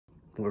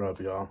What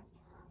up, y'all?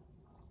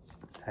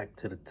 Hack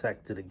to the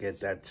tech to get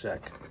that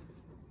check.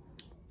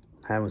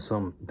 Having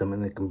some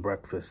Dominican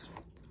breakfast.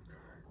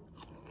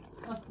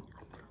 I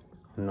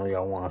know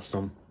y'all want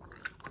some.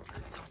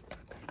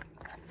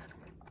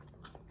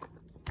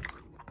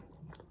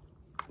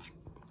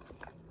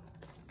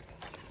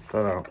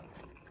 Cut out.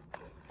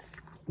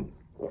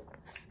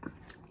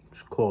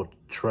 It's called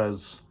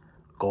Tres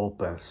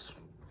Gulpes.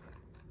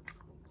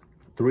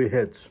 3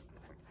 hits.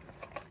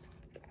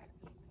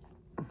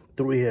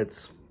 3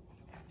 hits.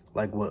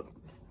 Like what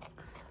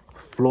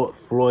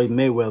Floyd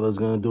Mayweather's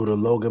gonna do to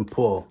Logan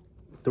Paul.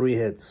 3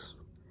 hits.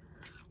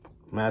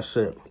 Mash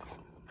it.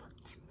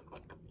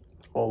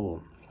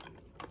 Oh.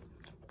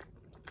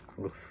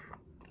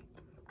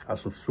 Got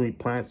some sweet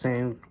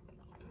plantains.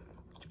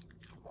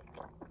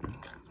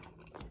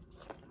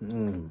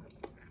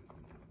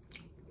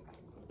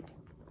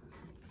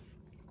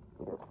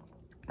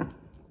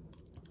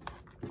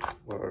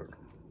 Word.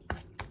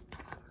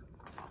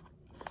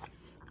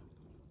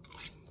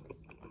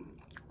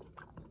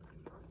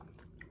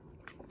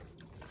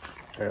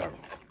 Yeah.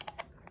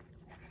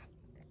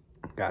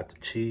 Got the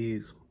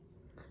cheese,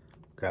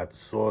 got the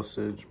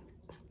sausage,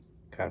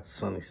 got the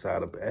sunny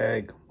side up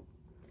egg,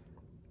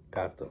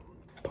 got the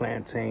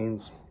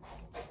plantains,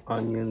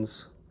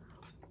 onions,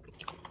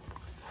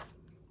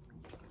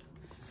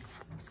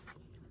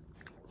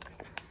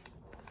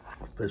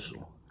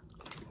 official.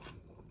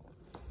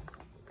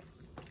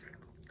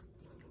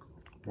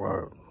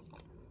 Word.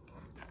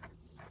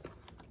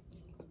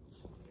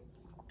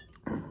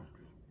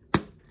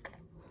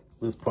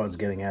 This part's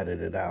getting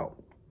edited out.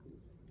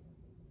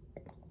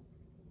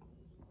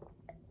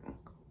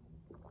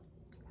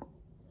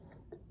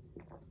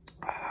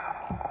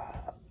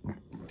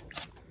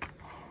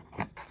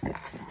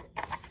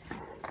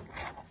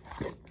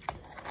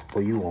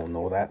 Well, you won't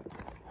know that.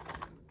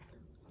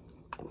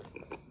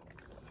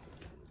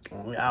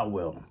 Only I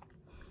will.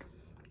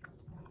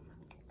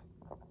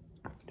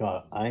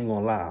 I ain't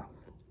gonna lie.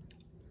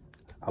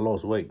 I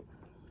lost weight.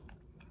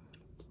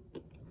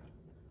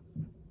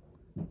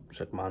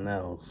 Check my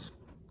nails.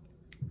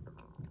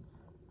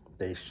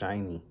 They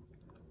shiny.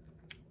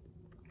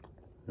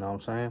 Know what I'm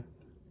saying?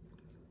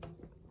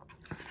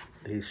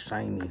 They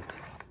shiny.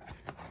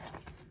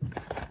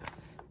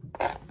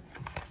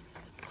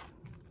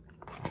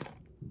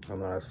 I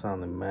know that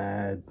sounded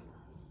mad.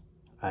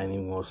 I ain't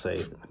even gonna say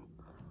it.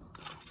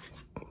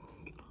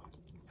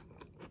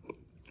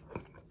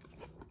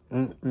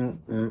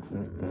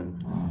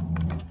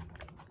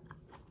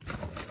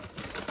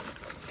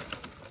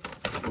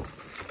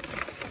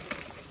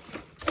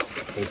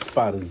 This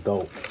spot is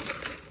dope.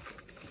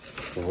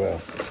 For real.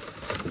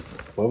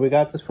 Where we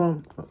got this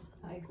from?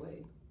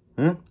 Highway.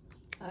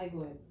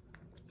 Highway.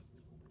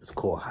 It's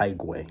called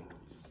Highway.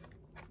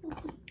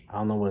 I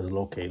don't know where it's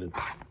located.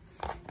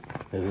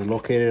 Is it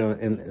located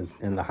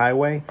in the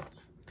highway?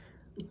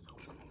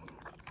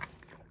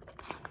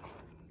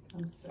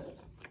 Hempstead.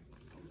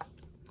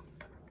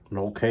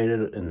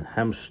 Located in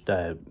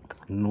Hempstead,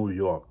 New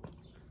York.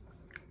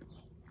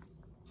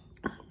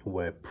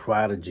 Where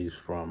Prodigy's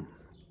from.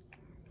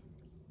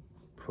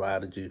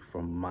 Prodigy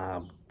from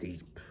Mobb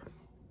Deep.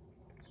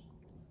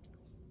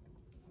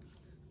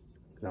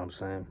 You know what I'm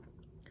saying?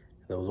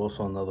 There was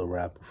also another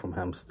rapper from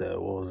Hempstead.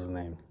 What was his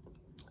name?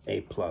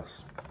 A+.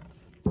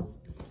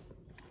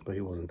 But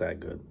he wasn't that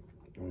good.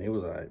 I mean, he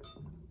was alright.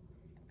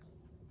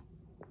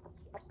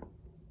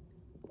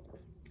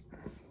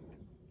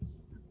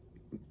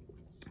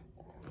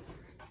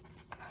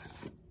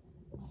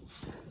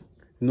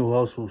 You know who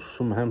else was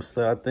from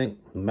Hempstead, I think?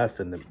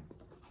 Method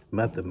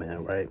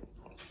Man, right?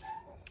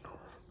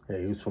 Yeah,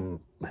 he was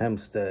from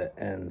Hempstead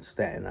and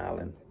Staten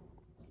Island.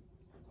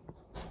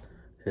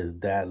 His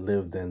dad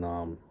lived in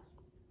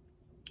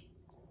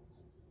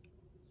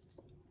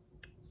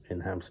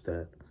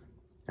Hempstead.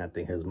 I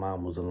think his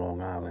mom was in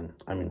Long Island.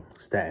 I mean,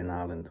 Staten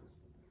Island.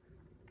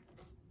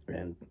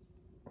 And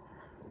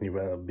he'd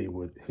rather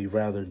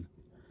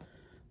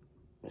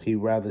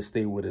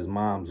stay with his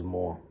moms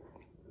more.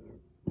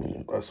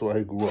 That's why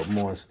he grew up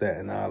more in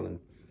Staten Island.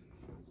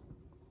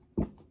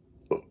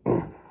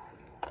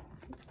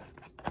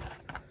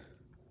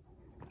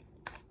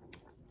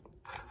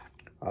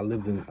 I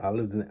lived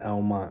in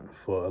Elmont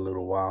for a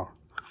little while.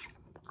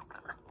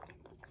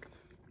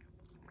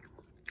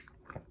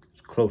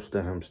 It's close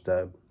to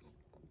Hempstead.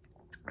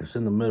 It's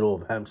in the middle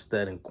of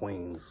Hempstead and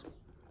Queens. You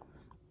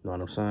know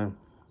what I'm saying?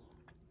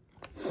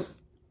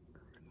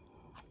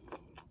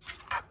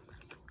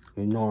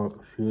 You know,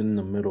 if you're in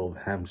the middle of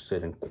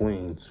Hempstead and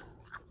Queens,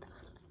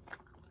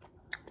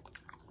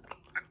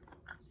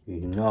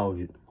 you know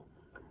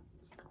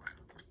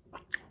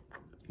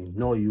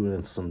you're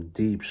in some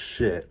deep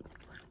shit.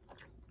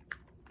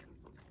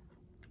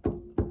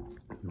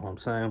 You know what I'm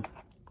saying?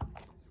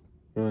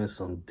 You're in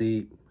some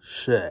deep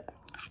shit.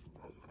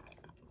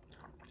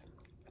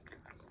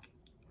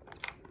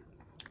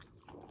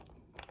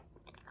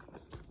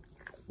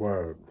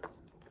 Word.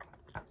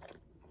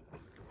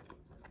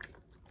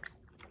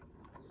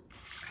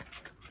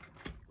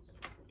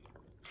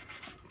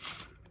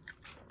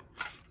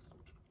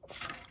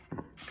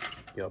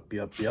 Yup.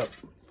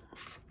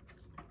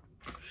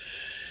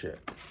 Shit.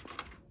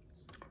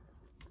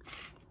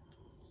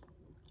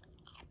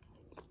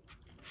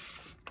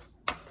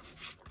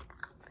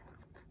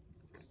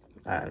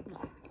 Alright.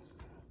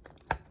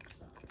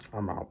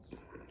 I'm out.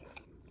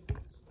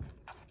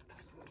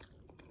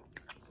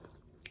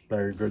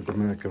 Very good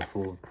Dominican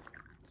food.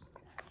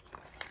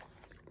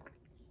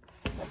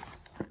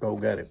 Go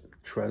get it.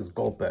 Tres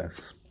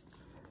Gulpes.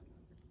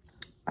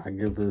 I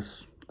give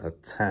this a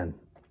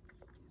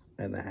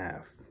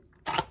 10.5.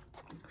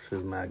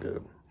 Shit's mad good. You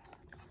know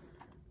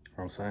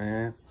what I'm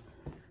saying?